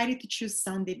felt guided to choose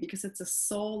Sunday because it's a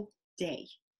soul day.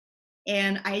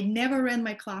 And I never ran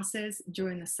my classes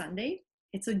during a Sunday.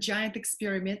 It's a giant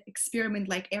experiment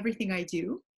like everything I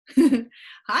do.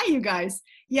 Hi, you guys.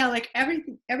 Yeah, like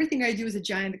everything I do is a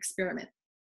giant experiment.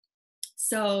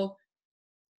 So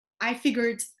I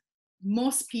figured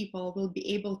most people will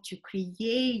be able to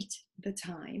create the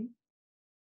time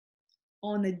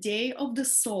on the day of the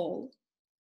soul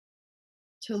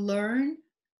to learn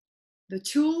the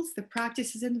tools, the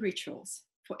practices, and rituals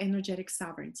for energetic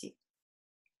sovereignty.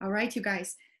 All right, you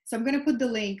guys. So I'm going to put the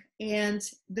link, and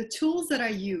the tools that I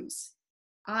use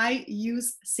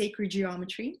sacred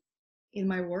geometry in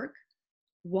my work.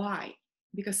 Why?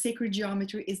 Because sacred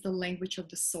geometry is the language of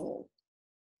the soul.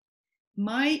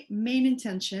 My main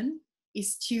intention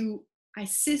is to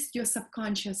assist your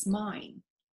subconscious mind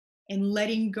in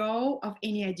letting go of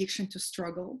any addiction to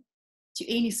struggle, to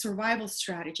any survival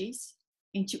strategies,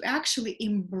 and to actually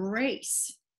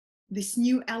embrace this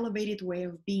new elevated way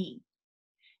of being.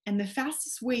 And the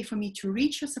fastest way for me to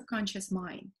reach your subconscious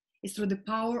mind is through the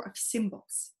power of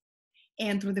symbols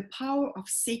and through the power of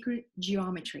sacred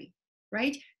geometry,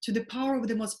 right? To the power of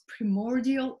the most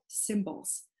primordial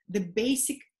symbols, the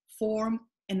basic form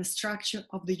and the structure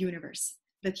of the universe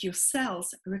that your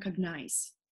cells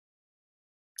recognize.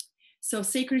 So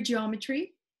sacred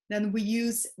geometry. Then we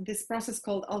use this process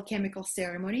called alchemical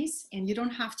ceremonies, and you don't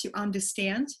have to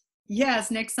understand.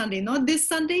 Yes, next Sunday, not this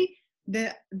Sunday,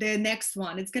 the next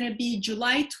one. It's going to be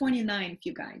July 29th,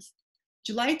 you guys.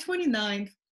 July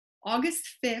 29th, August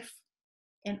 5th,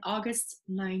 and August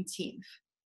 19th.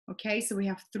 Okay, so we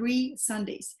have 3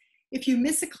 Sundays. If you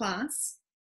miss a class,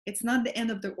 it's not the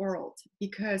end of the world,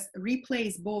 because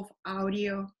replays, both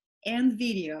audio and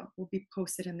video, will be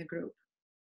posted in the group.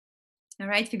 All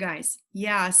right, you guys.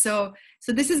 Yeah, so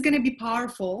this is going to be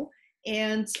powerful.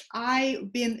 And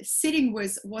I've been sitting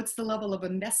with what's the level of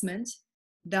investment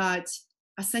that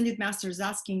Ascended Master is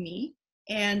asking me.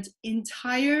 And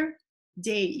entire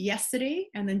day yesterday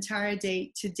and the entire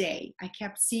day today, I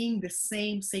kept seeing the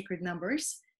same sacred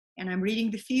numbers. And I'm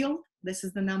reading the field. This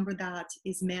is the number that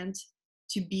is meant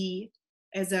to be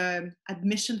as an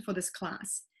admission for this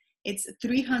class. It's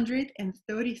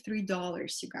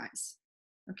 $333, you guys.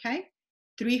 Okay?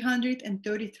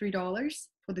 $333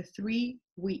 for the 3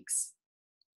 weeks.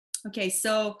 Okay,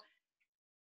 so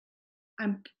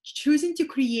I'm choosing to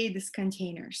create these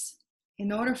containers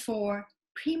in order for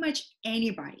pretty much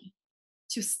anybody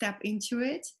to step into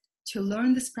it, to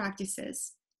learn these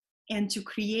practices, and to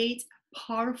create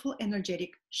powerful energetic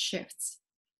shifts.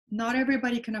 Not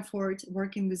everybody can afford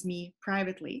working with me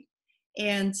privately,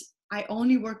 and I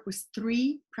only work with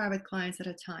 3 private clients at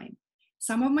a time.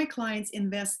 Some of my clients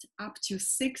invest up to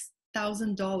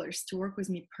 $6,000 to work with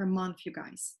me per month, you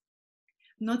guys.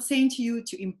 I'm not saying to you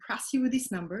to impress you with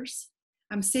these numbers.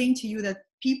 I'm saying to you that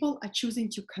people are choosing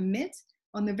to commit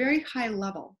on a very high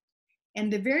level.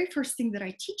 And the very first thing that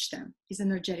I teach them is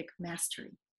energetic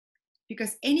mastery.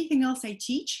 Because anything else I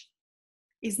teach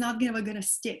is not going to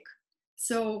stick.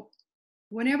 So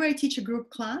whenever I teach a group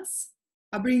class,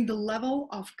 I bring the level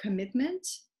of commitment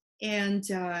and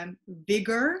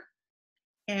vigor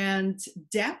and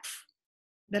depth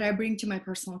that I bring to my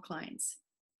personal clients.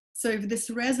 So if this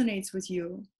resonates with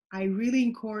you, I really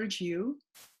encourage you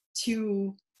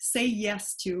to say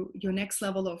yes to your next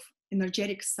level of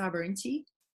energetic sovereignty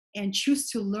and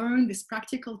choose to learn these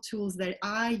practical tools that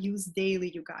I use daily,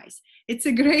 you guys. It's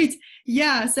a great,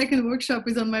 second workshop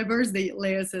is on my birthday,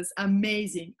 Leah says.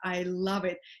 Amazing. I love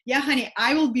it. Yeah, honey,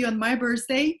 I will be on my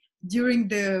birthday during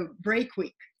the break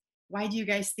week. Why do you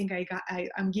guys think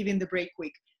I'm giving the break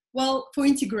week? Well, for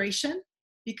integration,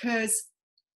 because,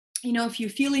 if you're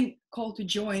feeling called to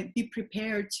join, be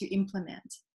prepared to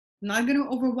implement. I'm not going to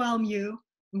overwhelm you.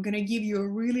 I'm going to give you a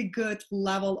really good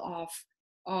level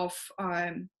of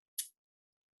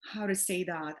how to say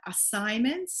that,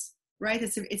 assignments, right?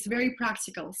 It's very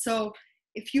practical. So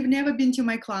if you've never been to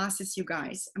my classes, you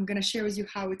guys, I'm going to share with you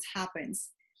how it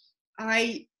happens.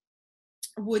 I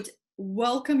would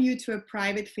welcome you to a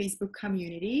private Facebook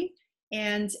community.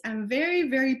 And I'm very,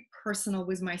 very personal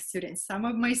with my students. Some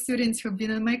of my students who've been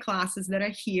in my classes that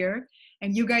are here,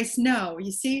 and you guys know,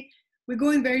 you see, we're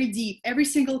going very deep. Every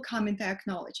single comment I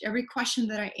acknowledge, every question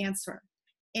that I answer,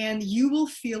 and you will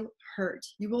feel heard.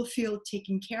 You will feel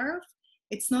taken care of.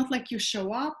 It's not like you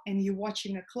show up and you're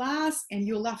watching a class and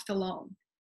you're left alone.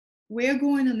 We're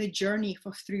going on a journey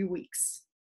for 3 weeks.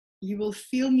 You will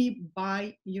feel me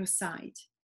by your side.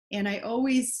 And I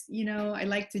always, I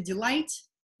like to delight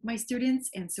my students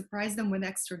and surprise them with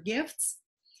extra gifts.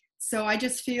 So I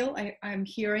just feel I'm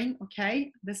hearing,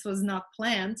 okay, this was not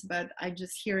planned, but I'm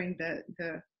just hearing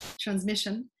the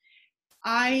transmission.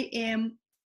 I am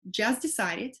just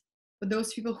decided for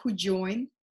those people who join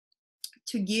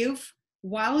to give,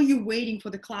 while you're waiting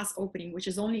for the class opening, which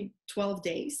is only 12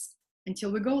 days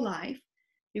until we go live,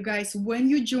 you guys, when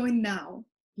you join now,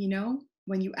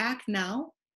 when you act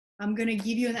now, I'm going to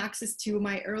give you an access to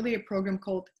my earlier program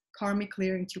called Karmic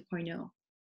Clearing 2.0.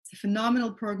 It's a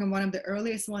phenomenal program, one of the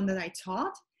earliest one that I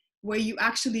taught, where you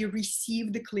actually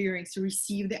receive the clearings,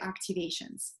 receive the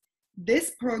activations.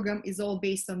 This program is all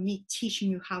based on me teaching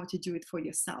you how to do it for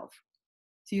yourself.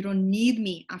 So you don't need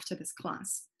me after this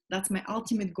class. That's my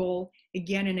ultimate goal,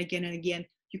 again and again and again.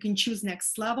 You can choose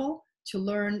next level to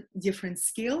learn different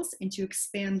skills and to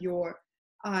expand your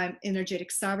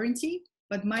energetic sovereignty.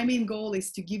 But my main goal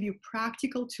is to give you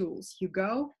practical tools. You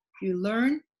go, you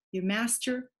learn, you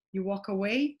master, you walk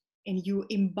away, and you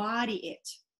embody it.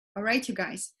 All right, you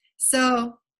guys.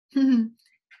 So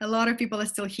a lot of people are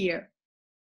still here.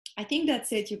 I think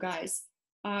that's it, you guys.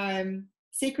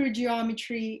 Sacred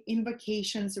geometry,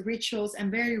 invocations, rituals.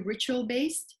 I'm very ritual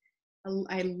based.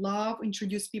 I love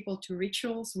introduce people to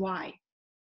rituals. Why?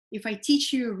 If I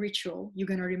teach you a ritual, you're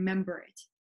going to remember it.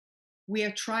 We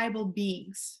are tribal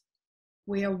beings.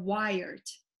 We are wired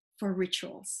for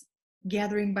rituals,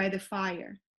 gathering by the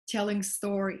fire, telling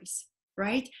stories,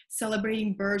 right?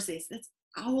 Celebrating birthdays.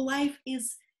 Our life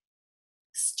is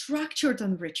structured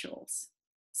on rituals.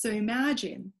 So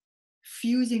imagine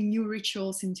fusing new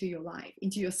rituals into your life,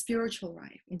 into your spiritual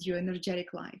life, into your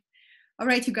energetic life. All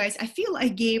right, you guys, I feel I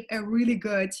gave a really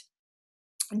good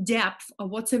depth of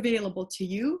what's available to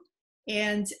you.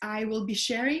 And I will be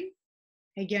sharing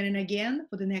again and again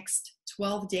for the next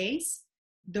 12 days.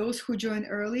 Those who join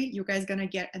early, you guys gonna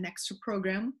get an extra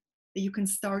program that you can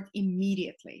start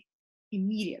immediately.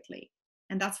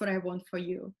 And that's what I want for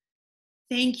you.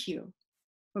 Thank you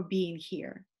for being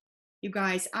here. You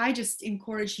guys, I just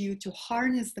encourage you to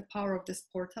harness the power of this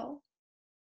portal.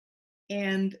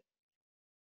 And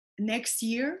next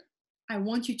year, I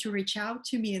want you to reach out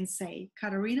to me and say,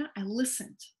 Katerina, I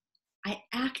listened. I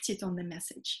acted on the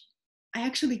message. I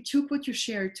actually took what you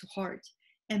shared to heart.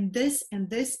 And this and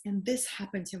this and this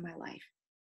happened in my life.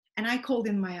 And I called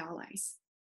in my allies.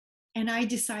 And I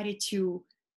decided to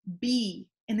be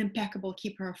an impeccable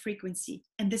keeper of frequency.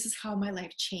 And this is how my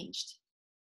life changed.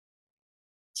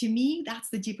 To me, that's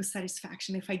the deepest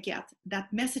satisfaction if I get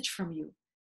that message from you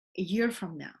a year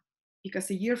from now. Because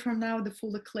a year from now, the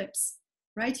full eclipse,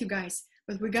 right, you guys?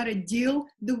 But we got to dig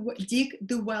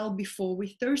the well before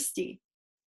we're thirsty,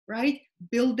 right?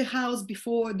 Build the house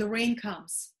before the rain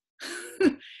comes.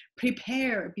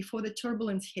 Prepare before the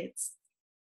turbulence hits.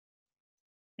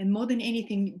 And more than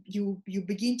anything, you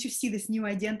begin to see this new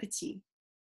identity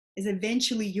is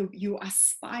eventually you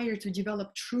aspire to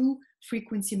develop true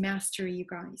frequency mastery, you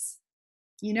guys.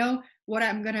 You know what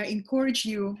I'm going to encourage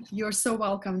you. You're so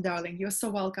welcome, darling. You're so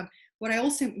welcome. What I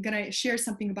also going to share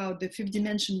something about the fifth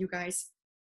dimension, you guys,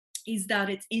 is that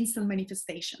it's instant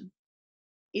manifestation.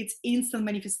 It's instant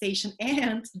manifestation.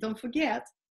 And don't forget,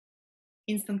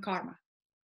 instant karma.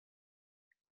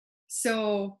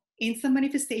 So instant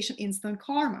manifestation, instant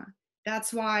karma.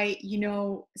 That's why, you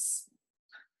know,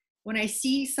 when I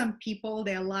see some people,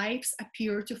 their lives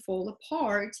appear to fall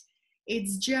apart,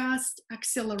 it's just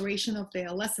acceleration of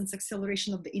their lessons,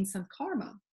 acceleration of the instant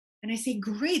karma. And I say,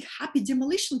 great, happy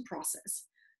demolition process.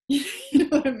 You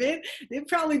know what I mean? They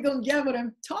probably don't get what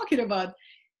I'm talking about.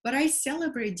 But I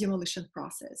celebrate demolition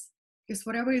process because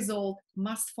whatever is old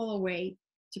must fall away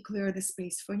to clear the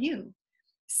space for new.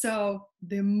 So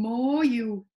the more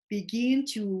you begin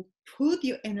to put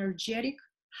your energetic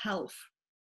health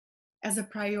as a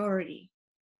priority,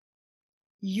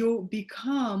 you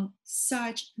become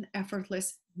such an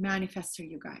effortless manifester,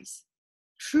 you guys.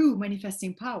 True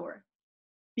manifesting power.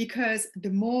 Because the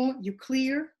more you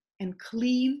clear and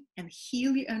clean and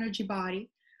heal your energy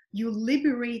body, you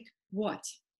liberate what?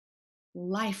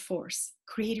 Life force,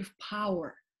 creative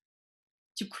power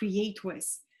to create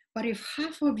with. But if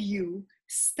half of you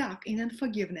stuck in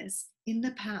unforgiveness in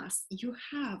the past, you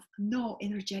have no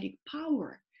energetic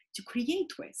power to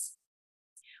create with.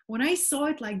 When I saw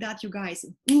it like that, you guys,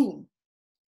 boom,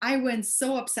 I went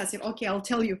so obsessive. Okay, I'll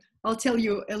tell you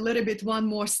a little bit one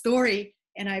more story,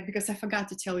 and because I forgot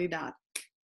to tell you that.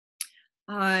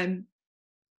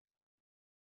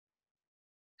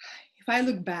 If I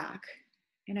look back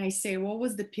and I say, what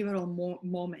was the pivotal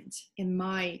moment in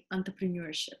my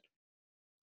entrepreneurship?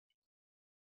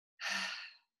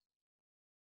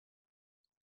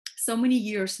 So many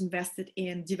years invested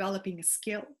in developing a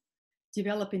skill,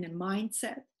 developing a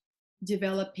mindset,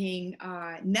 developing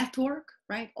a network,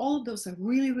 right? All of those are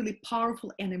really, really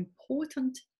powerful and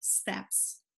important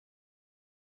steps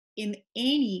in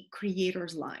any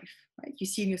creator's life, right? You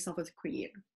see yourself as a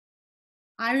creator.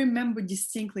 I remember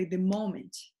distinctly the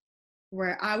moment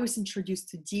where I was introduced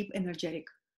to deep energetic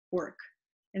work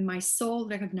and my soul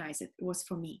recognized it was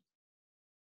for me.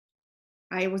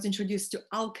 I was introduced to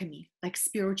alchemy, like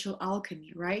spiritual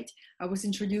alchemy, right? I was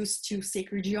introduced to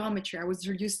sacred geometry. I was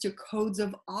introduced to codes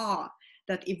of awe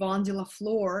that Yvonne de la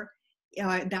Flor,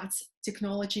 that's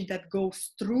technology that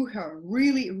goes through her.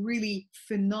 Really, really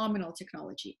phenomenal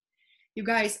technology. You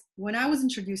guys, when I was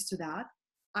introduced to that,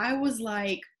 I was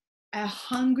like a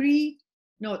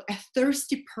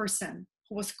thirsty person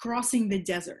who was crossing the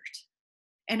desert.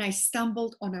 And I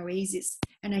stumbled on oasis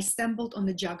and I stumbled on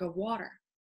the jug of water.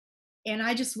 And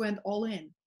I just went all in.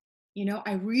 You know,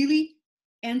 I really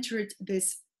entered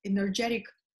this energetic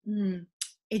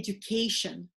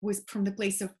education from the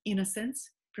place of innocence,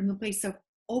 from the place of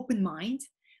open mind,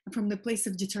 and from the place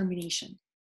of determination.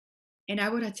 And I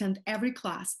would attend every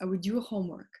class. I would do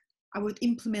homework. I would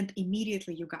implement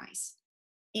immediately, you guys.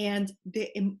 And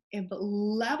the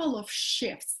level of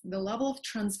shifts, the level of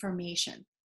transformation,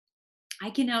 I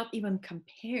cannot even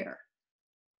compare.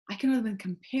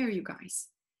 You guys.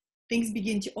 Things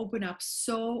begin to open up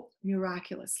so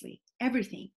miraculously.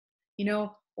 Everything, you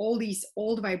know, all these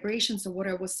old vibrations of what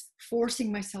I was forcing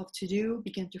myself to do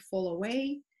began to fall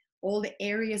away. all the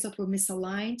areas that were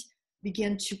misaligned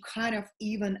began to kind of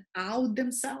even out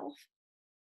themselves.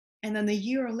 And then a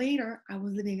year later, I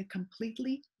was living a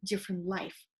completely different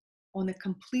life on a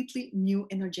completely new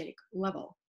energetic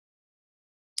level.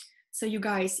 So you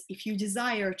guys, if you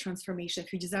desire transformation,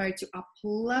 if you desire to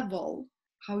up-level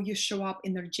how you show up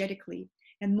energetically,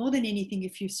 and more than anything,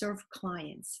 if you serve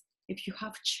clients, if you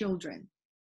have children,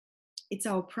 it's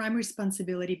our prime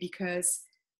responsibility, because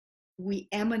we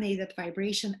emanate that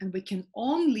vibration, and we can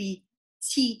only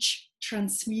teach,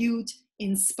 transmute,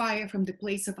 inspire from the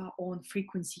place of our own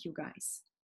frequency, you guys.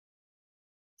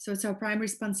 So it's our prime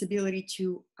responsibility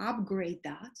to upgrade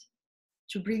that,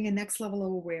 to bring a next level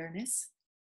of awareness,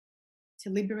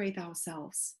 to liberate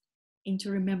ourselves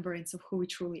into remembrance of who we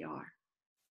truly are.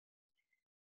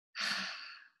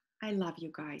 I love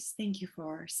you guys. Thank you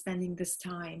for spending this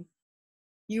time.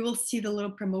 You will see the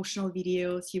little promotional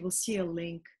videos. You will see a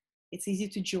link. It's easy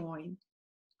to join.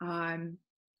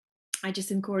 I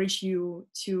just encourage you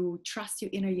to trust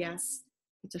your inner yes.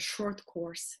 It's a short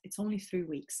course. It's only 3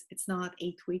 weeks. It's not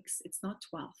 8 weeks. It's not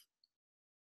 12.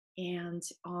 And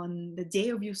on the day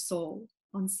of your soul,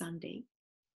 on Sunday,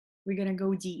 we're going to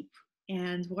go deep.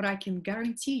 And what I can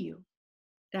guarantee you,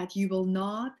 that you will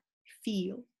not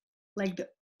feel like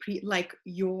like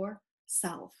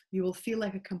yourself. You will feel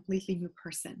like a completely new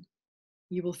person.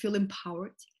 You will feel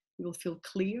empowered. You will feel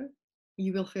clear.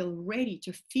 You will feel ready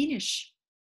to finish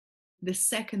the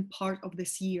second part of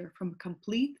this year from a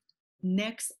complete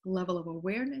next level of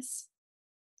awareness,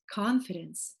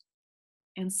 confidence,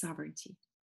 and sovereignty.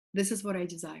 This is what I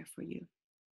desire for you.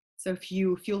 So if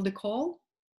you feel the call,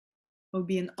 it will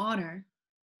be an honor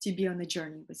to be on the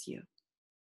journey with you.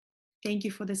 Thank you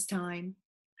for this time.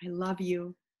 I love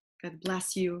you. God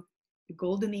bless you. The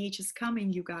golden age is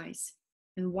coming, you guys.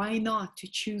 And why not to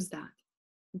choose that?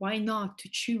 Why not to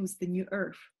choose the new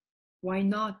earth? Why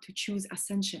not to choose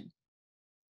ascension?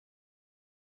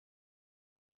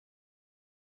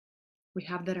 We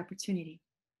have that opportunity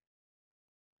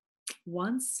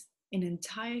once in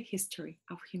entire history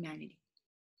of humanity.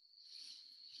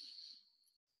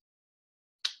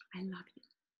 I love you.